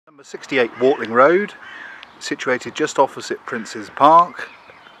Number 68 Wartling Road, situated just opposite Prince's Park,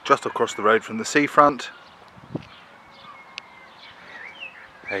 just across the road from the seafront.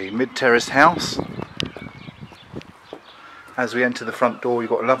 A mid-terrace house. As we enter the front door, you've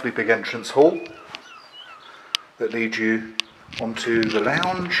got a lovely big entrance hall that leads you onto the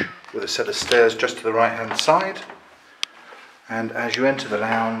lounge with a set of stairs just to the right hand side. And as you enter the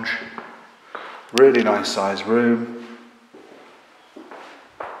lounge, really nice sized room,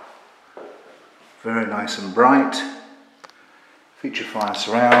 very nice and bright, feature fire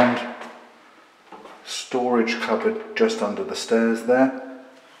surround, storage cupboard just under the stairs there.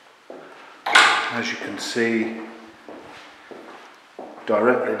 As you can see,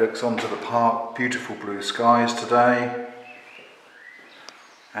 directly looks onto the park, beautiful blue skies today,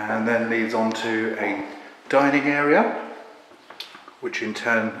 and then leads onto a dining area, which in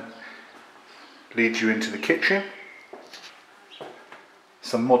turn leads you into the kitchen.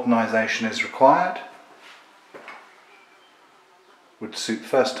 Some modernisation is required. Would suit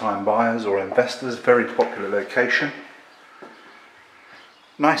first time buyers or investors, very popular location.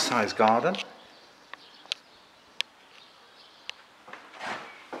 Nice sized garden.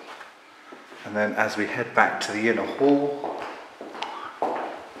 And then as we head back to the inner hall,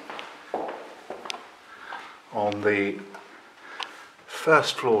 on the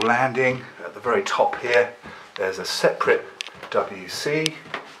first floor landing at the very top here, there's a separate WC,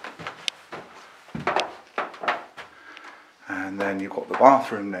 and then you've got the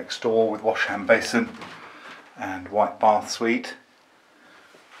bathroom next door with wash hand basin and white bath suite.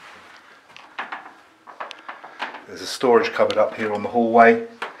 There's a storage cupboard up here on the hallway.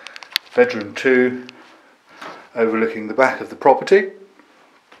 Bedroom 2 overlooking the back of the property,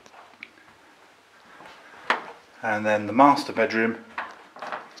 and then the master bedroom,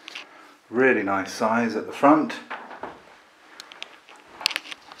 really nice size at the front.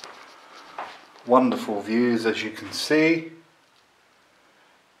 Wonderful views, as you can see.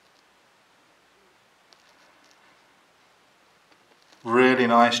 Really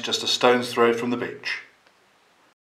nice, just a stone's throw from the beach.